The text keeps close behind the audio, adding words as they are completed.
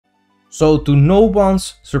So to no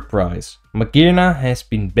one's surprise, Magearna has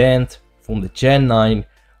been banned from the Gen 9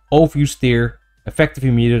 overuse tier, effective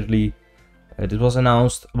immediately. This was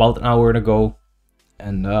announced about an hour ago.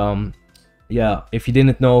 And yeah, if you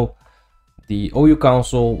didn't know, the OU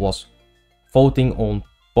Council was voting on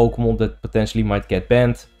Pokemon that potentially might get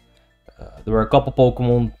banned. There were a couple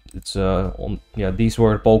Pokemon. These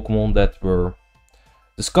were Pokemon that were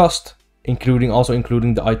discussed, including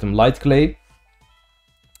the item Light Clay.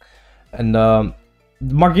 And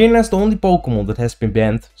Magearna is the only Pokemon that has been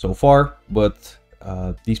banned so far, but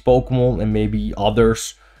these Pokemon and maybe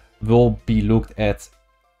others will be looked at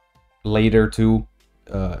later too.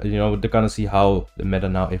 They're gonna see how the meta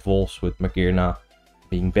now evolves with Magearna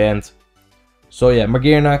being banned. So yeah,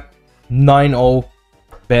 Magearna 9-0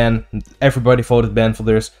 ban. Everybody voted ban for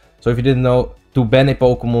this. So if you didn't know, to ban a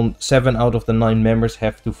Pokemon, 7 out of the 9 members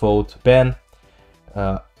have to vote ban.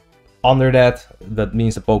 Under that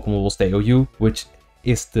means the Pokemon will stay OU, which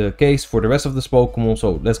is the case for the rest of this Pokemon.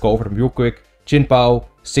 So let's go over them real quick. Chinpao,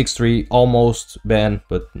 6-3, almost ban,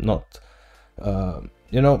 but not,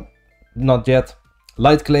 not yet.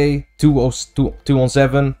 Light Clay,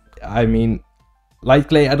 2-7. I mean, Light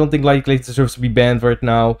Clay, I don't think Light Clay deserves to be banned right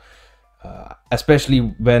now. Especially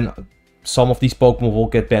when some of these Pokemon will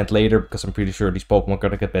get banned later, because I'm pretty sure these Pokemon are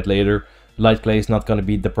gonna get banned later. Light Clay is not gonna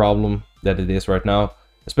be the problem that it is right now.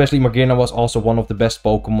 Especially Magearna was also one of the best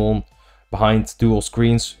Pokemon behind dual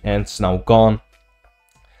screens, and it's now gone.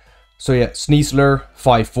 So yeah, Sneasler,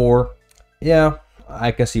 5-4. Yeah,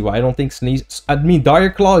 I can see why. I don't think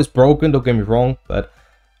Dire Claw is broken, don't get me wrong, but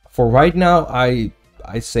for right now, I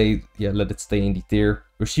say, yeah, let it stay in the tier.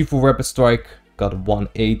 Urshifu Rapid Strike got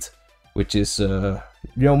 1-8, which is,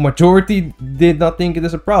 majority did not think it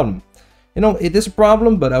is a problem. It is a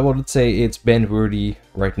problem, but I would say it's ban worthy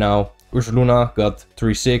right now. Ursaluna got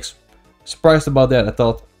 3-6. Surprised about that. I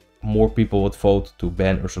thought more people would vote to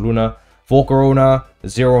ban Ursaluna. Volcarona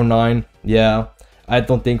 0-9. Yeah, I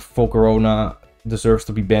don't think Volcarona deserves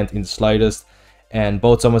to be banned in the slightest. And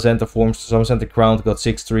both Zamazenta forms, Zamazenta Crown got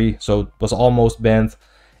 6-3, so it was almost banned.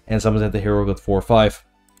 And Zamazenta Hero got 4-5.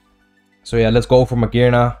 So yeah, let's go for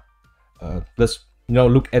Magearna. Let's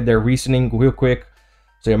look at their reasoning real quick.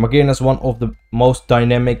 So yeah, Magearna is one of the most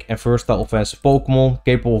dynamic and versatile offensive Pokemon,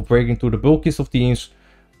 capable of breaking through the bulkiest of teams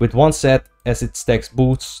with one set as it stacks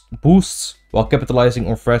boosts while capitalizing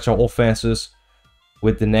on fragile offenses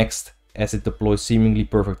with the next as it deploys seemingly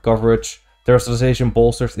perfect coverage. Terrestrialization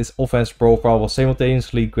bolsters its offensive profile while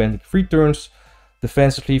simultaneously granting free turns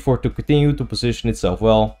defensively for it to continue to position itself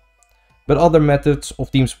well. But other methods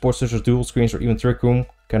of team support such as dual screens or even Trick Room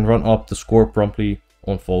can run up the score promptly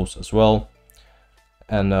on foes as well.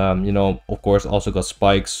 And of course also got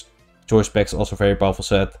Spikes. Choice Specs also very powerful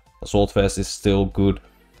set. Assault Vest is still good.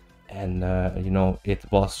 And it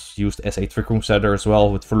was used as a Trick Room setter as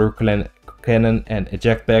well with Fleur Cannon and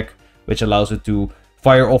Eject Pack, which allows it to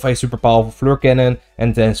fire off a super powerful Fleur Cannon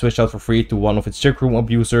and then switch out for free to one of its Trick Room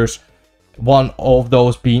abusers. One of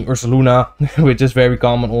those being Ursaluna, which is very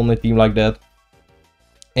common on a team like that.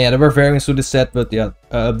 And there were variants to this set, but yeah,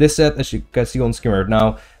 this set, as you can see on the screen right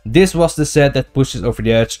now, this was the set that pushes over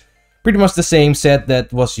the edge. Pretty much the same set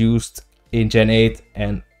that was used in Gen 8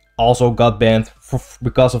 and also got banned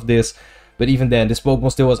because of this. But even then, this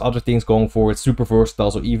Pokemon still has other things going for it. Super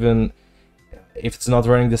versatile, so even if it's not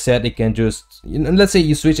running the set, it can just, let's say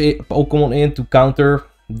you switch a Pokemon in to counter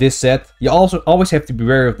this set. You also always have to be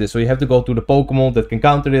wary of this, so you have to go to the Pokemon that can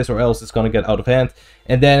counter this, or else it's gonna get out of hand,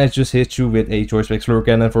 and then it just hits you with a Choice Specs Fleur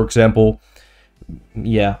Cannon, for example.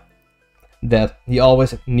 Yeah, that you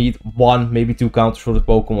always need 1, maybe 2 counters for the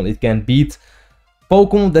Pokemon. It can beat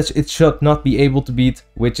Pokemon that it should not be able to beat,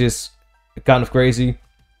 which is kind of crazy.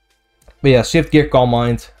 But yeah, Shift Gear, Calm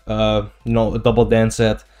Mind, a double dance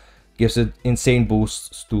set gives it insane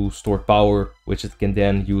boosts to stored power, which it can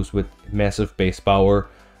then use with massive base power.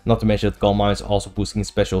 Not to mention that Calm Mind is also boosting its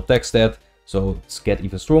special attack stat, so it's get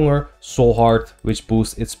even stronger. Soul Heart, which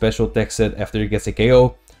boosts its special attack stat after it gets a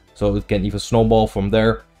KO, so it can even snowball from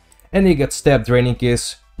there. And you get Stab Draining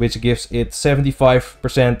Kiss, which gives it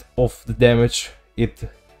 75% of the damage it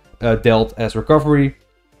dealt as recovery.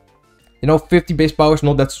 50 base power is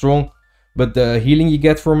not that strong, but the healing you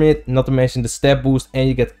get from it, not to mention the stab boost, and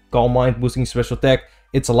you get Calm Mind boosting special attack,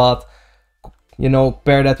 it's a lot.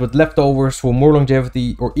 Pair that with Leftovers for more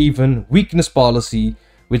longevity, or even Weakness Policy,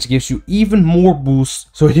 which gives you even more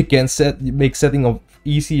boost, so you can make setting up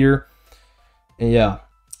easier. And yeah,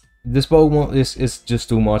 this Pokemon is just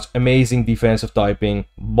too much. Amazing defensive typing,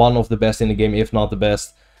 one of the best in the game, if not the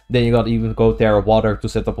best. Then you gotta even go Terra Water to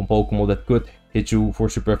set up a Pokemon that could hit you for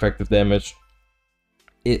super effective damage.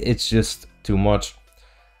 It's just too much.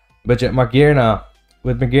 But yeah, Magearna,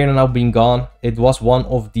 with Magearna now being gone, it was one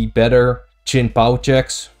of the better Chin Pao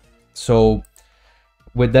checks. So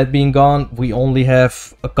with that being gone, we only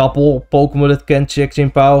have a couple Pokemon that can check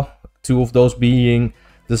Chin Pao. 2 of those being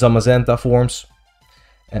the Zamazenta forms.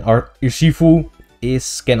 And our Urshifu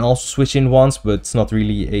can also switch in once, but it's not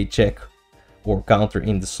really a check or counter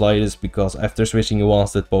in the slightest, because after switching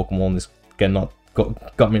once, that Pokemon cannot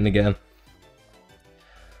come in again.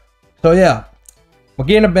 So yeah,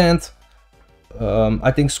 Magearna banned.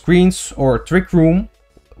 I think Screens or Trick Room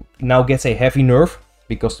now gets a heavy nerf,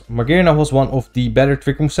 because Magearna was one of the better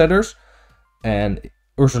Trick Room setters, and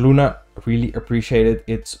Ursaluna really appreciated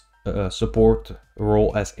its support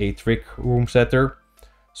role as a Trick Room setter.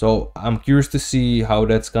 So I'm curious to see how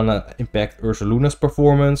that's gonna impact Ursaluna's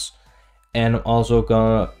performance, and I'm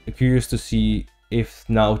also curious to see if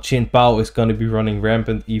now Chin Pao is gonna be running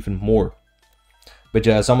rampant even more. But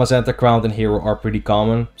yeah, Zamazenta, Crown and Hero are pretty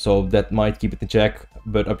common, so that might keep it in check.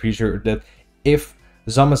 But I'm pretty sure that if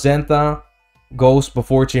Zamazenta goes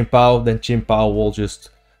before Chin Pao, then Chin Pao will just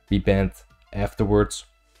be banned afterwards.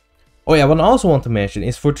 Oh yeah, what I also want to mention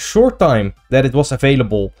is for the short time that it was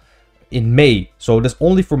available in May, so that's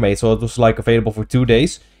only for May, so it was like available for 2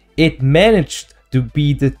 days, it managed to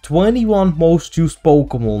be the 21 most used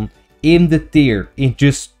Pokemon in the tier in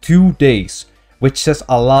just 2 days, which says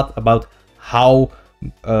a lot about how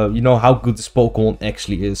how good this Pokemon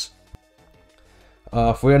actually is.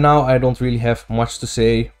 For now, I don't really have much to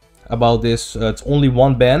say about this. It's only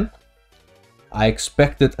 1 ban. I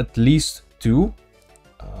expected at least 2,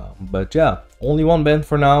 but yeah, only 1 ban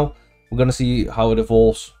for now. We're gonna see how it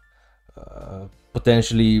evolves.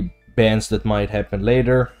 Potentially bans that might happen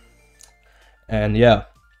later. And yeah,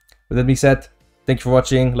 with that being said, thank you for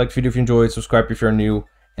watching. Like the video if you enjoyed, subscribe if you're new,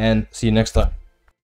 and see you next time.